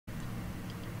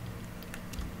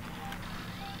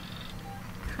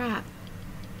crap.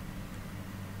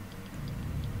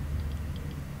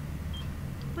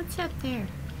 What's up there?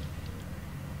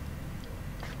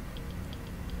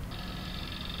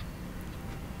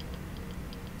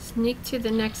 Sneak to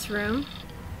the next room.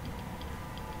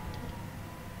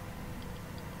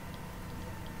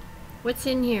 What's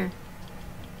in here?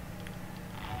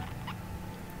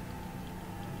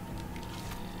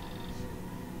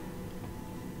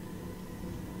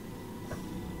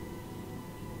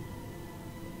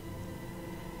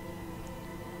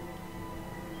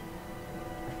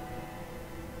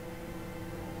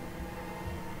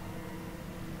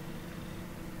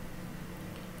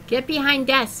 Get behind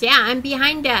desk. Yeah, I'm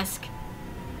behind desk.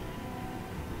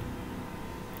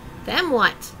 Then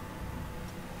what?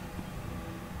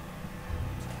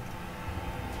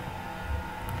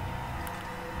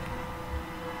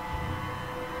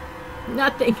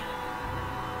 Nothing.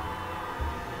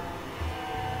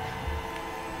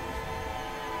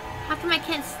 How come I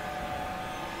can't...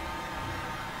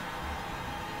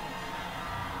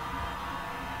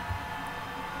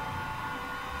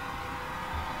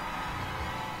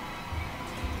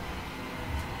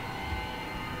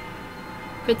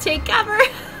 But take cover.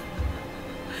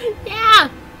 Yeah.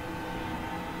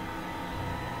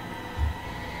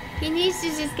 He needs to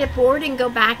just get bored and go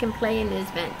back and play in his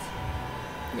vent.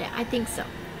 Yeah, I think so.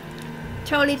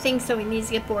 Totally think so. He needs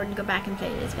to get bored and go back and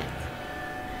play in his vent.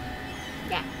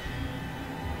 Yeah.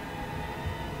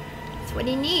 That's what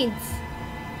he needs.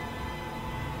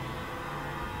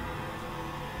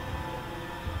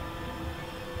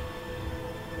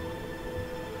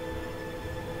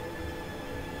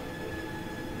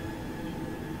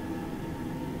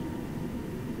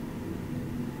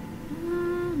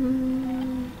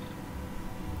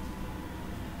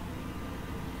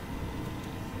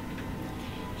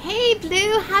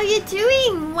 How you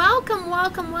doing? Welcome,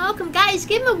 welcome, welcome. Guys,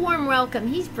 give him a warm welcome.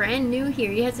 He's brand new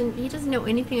here. He doesn't know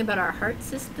anything about our heart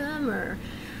system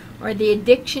or the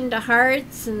addiction to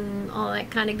hearts and all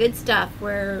that kind of good stuff,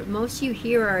 where most of you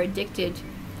here are addicted.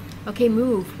 Okay,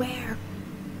 move. Where?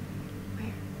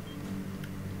 Where?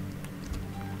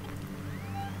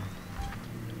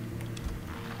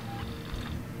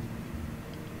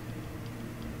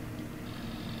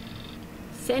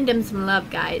 Send him some love,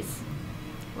 guys.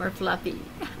 Or Fluffy.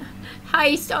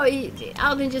 Heist. Oh,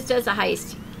 Alvin just does a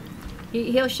heist.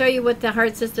 He'll show you what the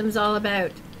heart system's all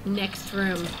about. Next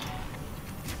room.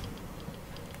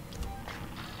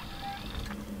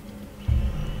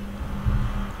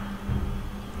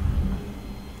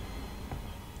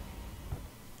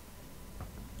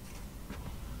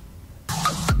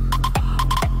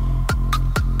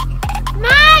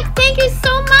 Mac, thank you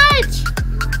so much.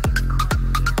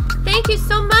 Thank you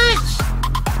so much.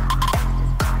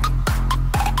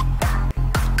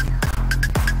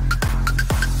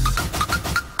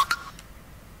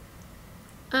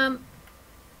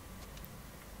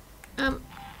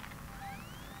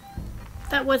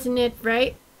 That wasn't it,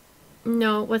 right?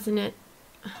 No, it wasn't it.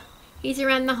 He's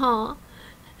around the hall.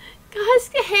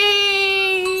 Koska,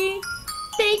 hey!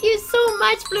 Thank you so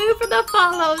much, Blue, for the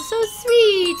follow. So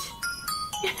sweet.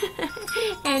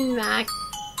 And Mac,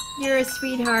 you're a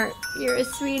sweetheart. You're a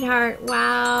sweetheart.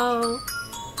 Wow.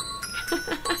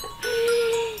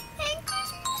 Thank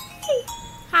you.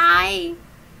 Hi.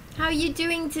 How are you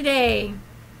doing today?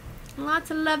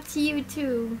 Lots of love to you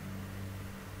too.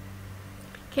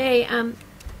 Okay,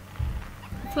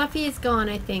 Fluffy is gone,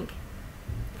 I think.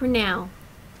 For now.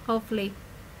 Hopefully.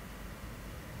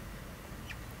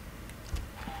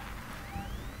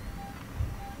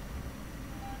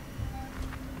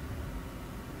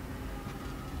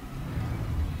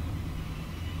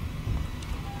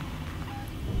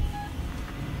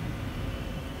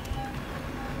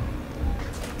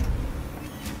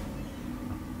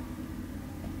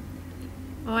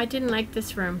 Oh, I didn't like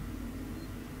this room.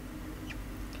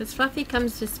 Because Fluffy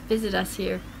comes to visit us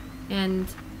here. And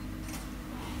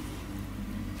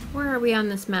where are we on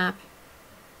this map?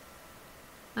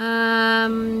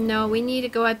 No, we need to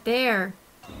go out there.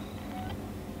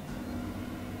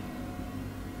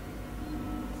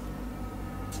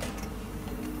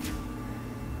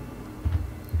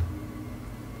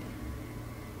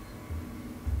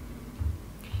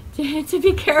 To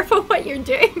be careful what you're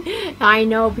doing. I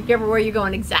know, be careful where you're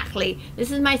going. Exactly. This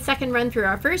is my second run through.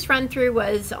 Our first run through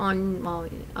was on, well,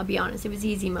 I'll be honest, it was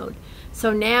easy mode.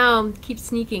 So now, keep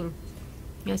sneaking.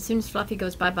 As soon as Fluffy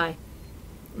goes bye-bye.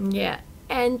 Yeah.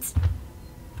 And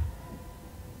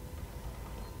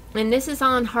this is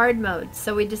on hard mode.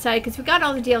 So we decided, because we got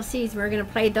all the DLCs, we were going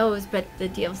to play those, but the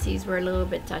DLCs were a little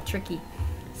bit tricky.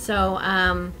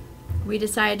 So we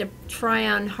decided to try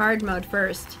on hard mode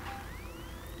first.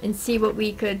 and see what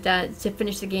we could to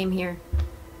finish the game here.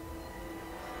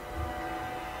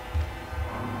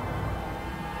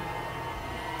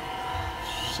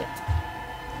 Shit.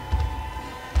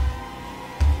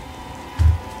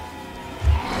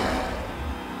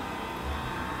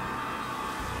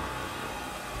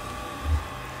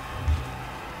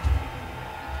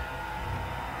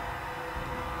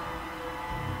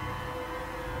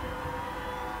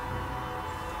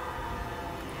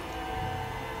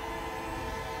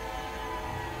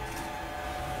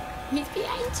 He's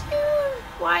behind you.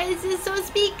 Why is this so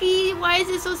spooky? Why is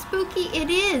it so spooky? It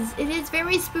is. It is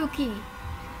very spooky.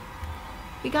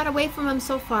 We got away from him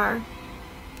so far.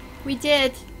 We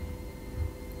did.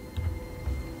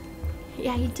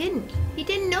 Yeah, he didn't. He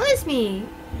didn't notice me.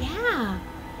 Yeah.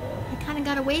 I kind of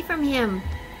got away from him.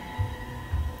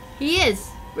 He is.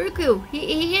 Ruku.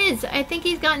 He is. I think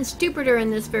he's gotten stupider in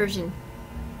this version.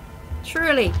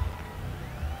 Surely.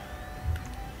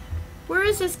 Where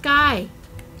is this guy?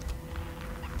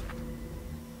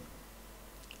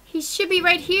 He should be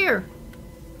right here.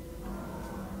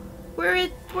 Where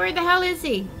the hell is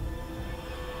he?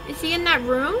 Is he in that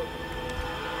room?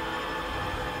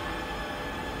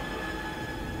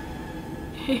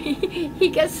 He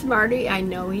gets smarter. I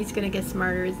know he's gonna get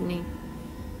smarter, isn't he?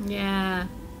 Yeah.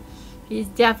 He's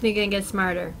definitely gonna get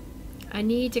smarter. I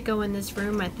need to go in this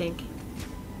room, I think.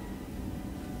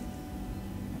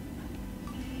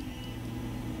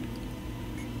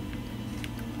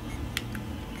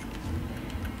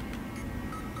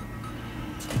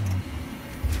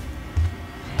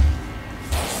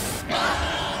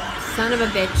 Son of a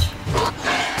bitch.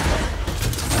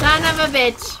 Son of a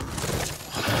bitch.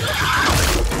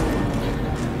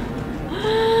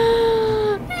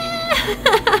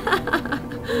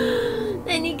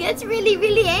 And he gets really,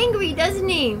 really angry, doesn't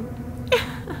he?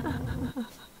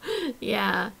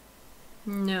 Yeah.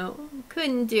 No.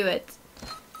 Couldn't do it.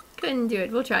 Couldn't do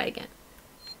it. We'll try again.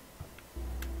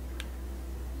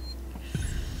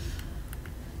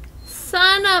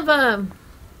 Son of a...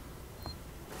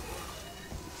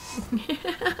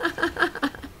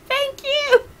 Thank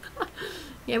you.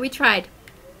 Yeah, we tried.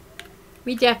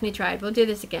 We definitely tried. We'll do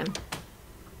this again.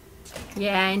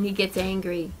 Yeah, and he gets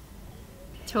angry.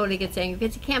 Totally gets angry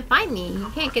because he can't find me. He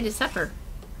can't get his supper.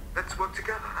 Let's work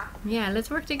together, huh? Yeah, let's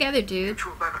work together, dude.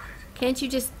 Mutual benefit. Can't you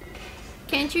just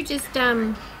The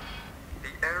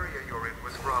area you're in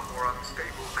was for our more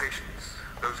unstable patients.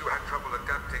 Those who had trouble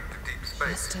adapting to deep space.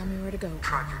 Just tell me where to go.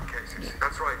 Tragic cases.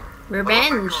 That's right.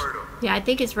 Revenge. Along that corridor. Yeah, I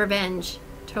think it's revenge.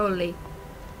 Totally.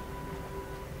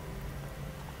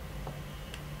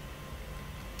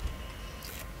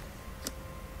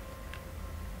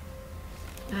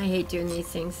 I hate doing these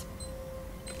things.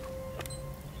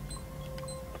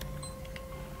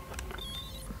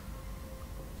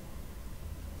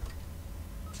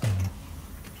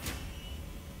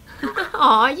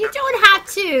 Aw, you don't have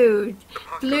to.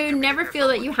 Blue, never feel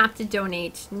that you have to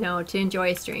donate. No, to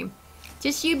enjoy a stream.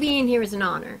 Just you being here is an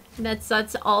honor.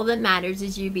 That's all that matters,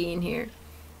 is you being here.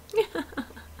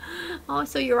 Oh,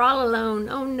 so you're all alone.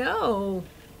 Oh no.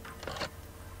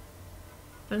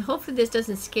 But hopefully this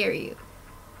doesn't scare you.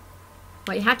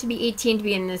 Well, you have to be 18 to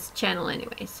be in this channel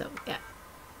anyway, so yeah.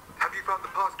 Have you found the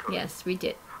passcode? Yes, we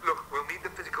did. Look, we'll need the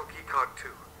physical key card too.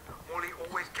 Morley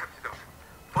always kept it up.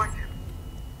 Find him.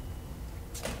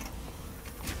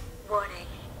 Warning.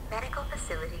 Medical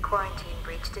facility quarantine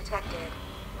breach detected.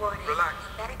 Warning. Relax.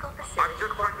 Medical I'm facility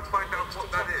just trying to find out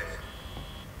what that is.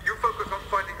 You focus on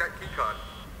finding that key card.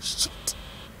 Shit.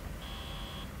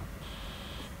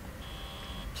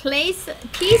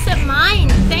 Peace of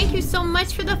mind. Thank you so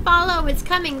much for the follow. It's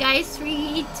coming, guys.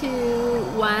 3, 2,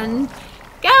 1,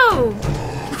 go.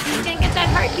 He's gonna get that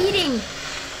heart beating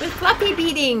with Fluffy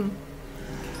beating.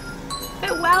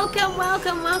 But welcome,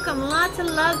 welcome, welcome. Lots of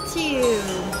love to you.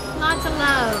 Lots of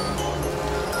love.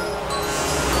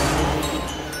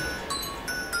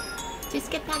 Just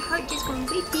get that heart just going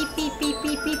beep, beep, beep, beep,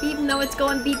 beep, beep, even though it's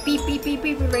going beep, beep, beep, beep,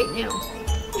 beep right now.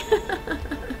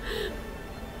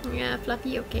 Yeah,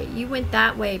 Fluffy, okay. You went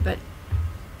that way, but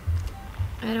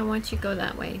I don't want you to go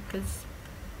that way, because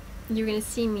you're going to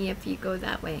see me if you go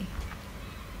that way.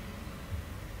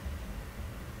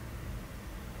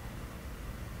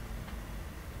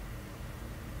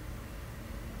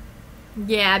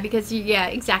 Yeah, because yeah,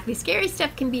 exactly. Scary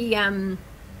stuff can be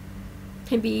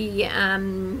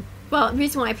well, the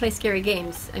reason why I play scary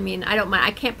games. I mean, I don't mind.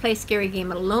 I can't play a scary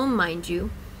game alone, mind you,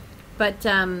 but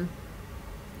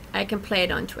I can play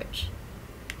it on Twitch.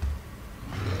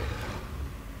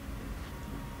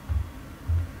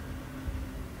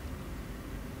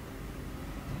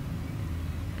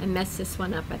 I messed this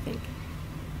one up, I think.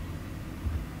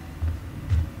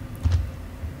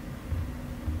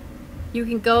 You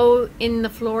can go in the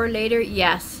floor later?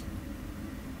 Yes.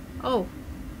 Oh.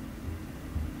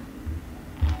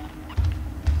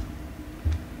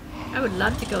 I would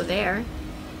love to go there.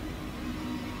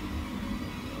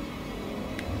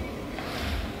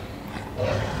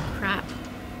 Crap.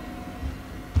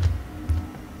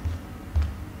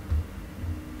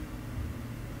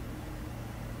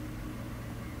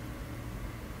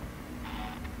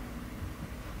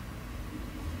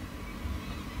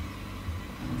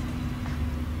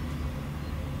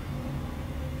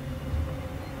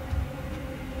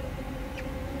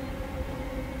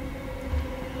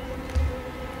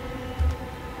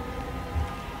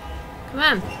 Come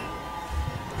on.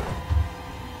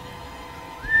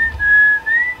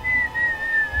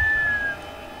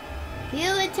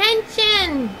 Feel the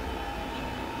tension.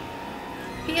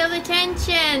 Feel the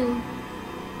tension.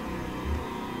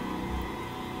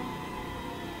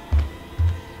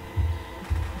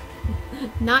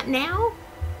 Not now?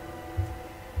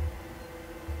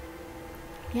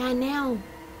 Yeah, now.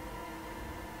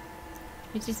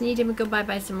 I just need him to go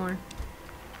bye-bye some more.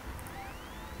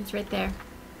 He's right there.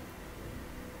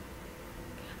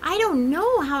 I don't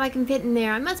know how I can fit in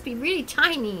there. I must be really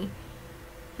tiny.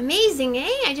 Amazing, eh?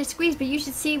 I just squeezed, but you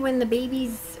should see when the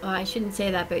babies... Oh, I shouldn't say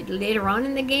that, but later on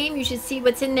in the game, you should see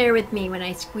what's in there with me when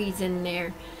I squeeze in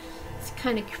there. It's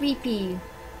kind of creepy.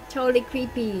 Totally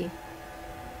creepy.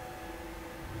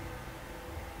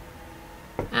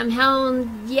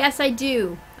 Helen, yes, I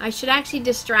do. I should actually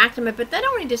distract him, but that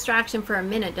only distracts him for a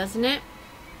minute, doesn't it?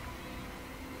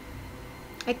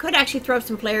 I could actually throw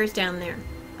some players down there.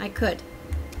 I could.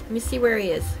 Let me see where he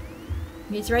is.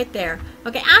 He's right there.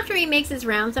 Okay, after he makes his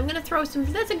rounds, I'm gonna throw some.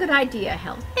 That's a good idea,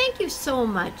 Hel. Thank you so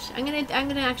much. I'm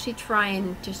gonna actually try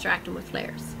and distract him with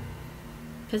flares,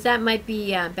 because that might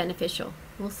be beneficial.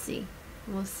 We'll see.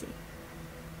 We'll see.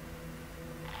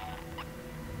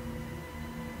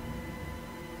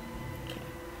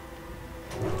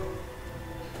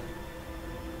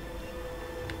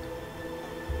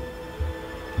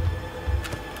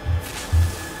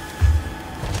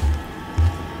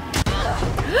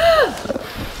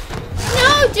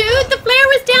 No, dude, the flare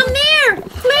was down there.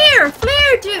 Flare,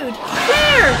 dude,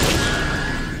 flare.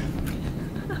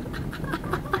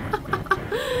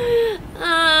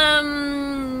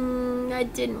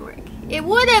 That didn't work. It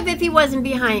would have if he wasn't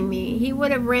behind me. He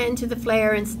would have ran to the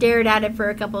flare and stared at it for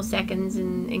a couple seconds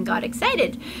and got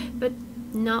excited, but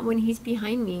not when he's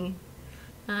behind me.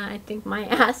 I think my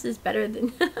ass is better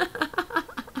than.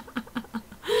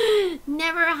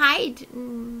 Never hide.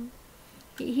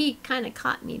 He kind of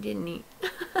caught me, didn't he?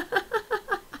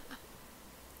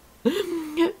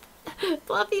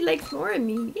 Fluffy likes more of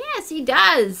me. Yes, he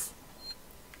does.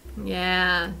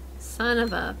 Yeah, son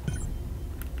of a...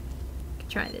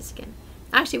 Try this again.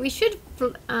 Actually, we should...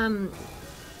 Yeah,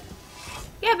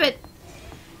 but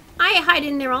I hide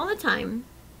in there all the time.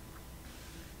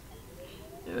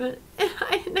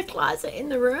 Hide in the closet in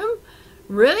the room?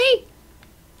 Really?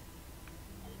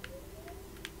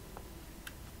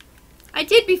 I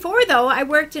did before, though. I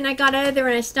worked and I got out of there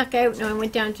and I snuck out and I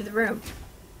went down to the room.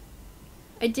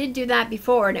 I did do that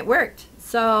before and it worked.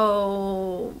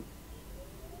 So,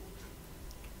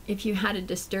 if you had a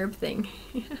disturb thing.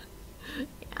 Yeah,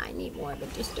 I need more of a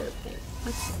disturb thing.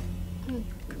 What's... Oh,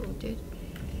 cool, dude.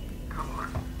 Come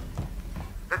on.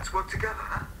 Let's work together,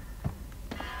 huh?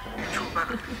 Mutual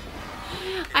benefit.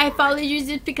 I followed you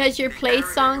just because you're play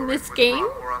song this game?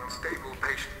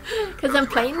 Because I'm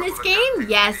playing this game?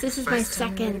 Yes, this is my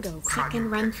second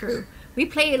run through. We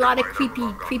play a lot of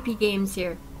creepy games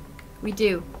here. We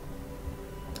do.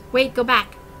 Wait, go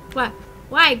back. What?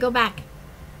 Why? Go back.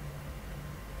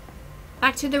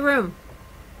 Back to the room.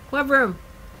 What room?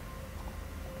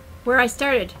 Where I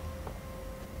started.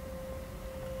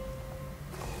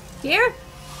 Here?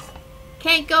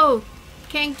 Can't go.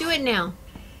 Can't do it now.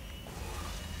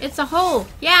 It's a hole.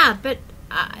 Yeah, but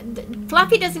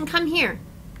Fluffy doesn't come here.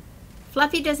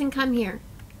 Fluffy doesn't come here.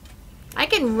 I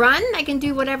can run. I can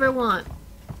do whatever I want.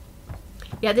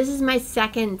 Yeah, this is my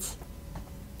second.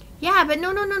 Yeah, but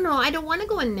no. I don't want to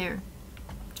go in there.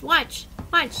 Watch.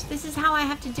 Watch. This is how I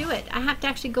have to do it. I have to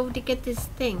actually go to get this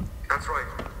thing. That's right.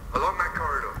 Along that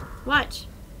corridor. Watch.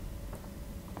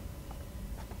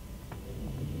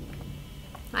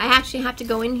 I actually have to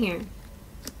go in here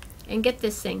and get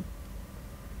this thing.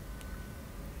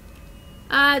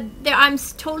 I'm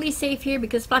totally safe here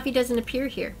because Fluffy doesn't appear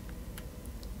here.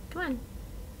 Come on.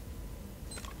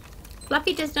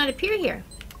 Fluffy does not appear here.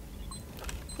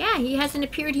 Yeah, he hasn't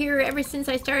appeared here ever since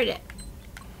I started it.